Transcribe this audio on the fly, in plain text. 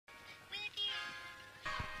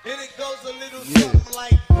And it goes a little something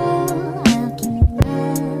like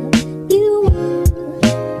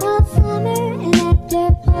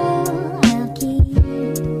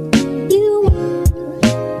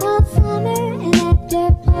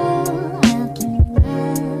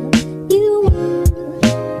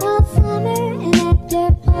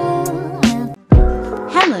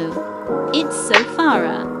Hello, it's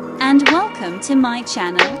Sofara, and welcome to my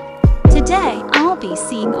channel. Today I'll be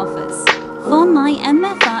seeing offers for my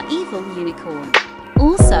MFR Evil Unicorn.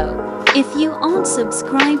 Also, if you aren't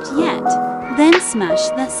subscribed yet, then smash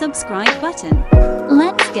that subscribe button.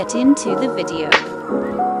 Let's get into the video.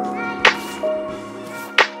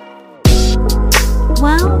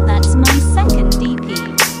 Wow, that's my second DP.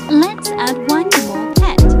 Let's add one more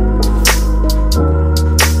pet.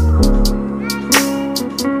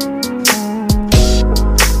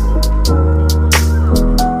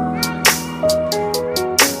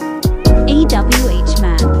 AWH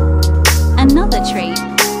man. Another trade.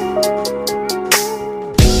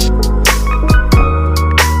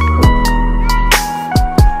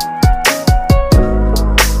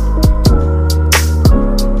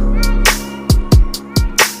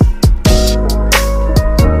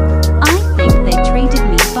 I think they traded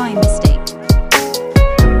me by mistake.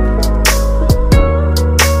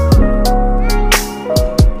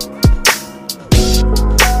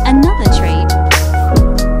 Another trade.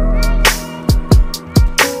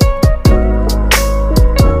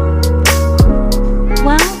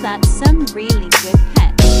 That's some really good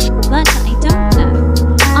pets, but I don't know.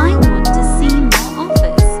 I want to see more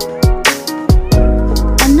offers.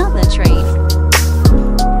 Another trade.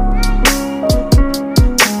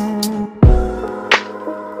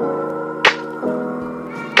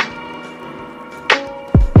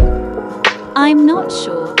 I'm not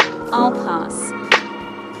sure. I'll pass.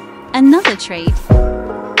 Another trade.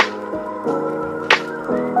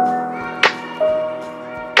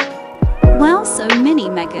 Well, so many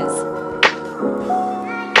megas.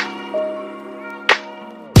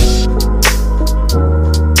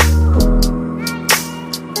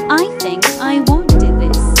 I think I won't do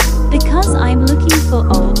this, because I'm looking for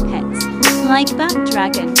old pets, like Bat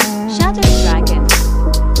Dragon, Shadow Dragon.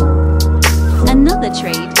 Another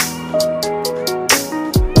trade.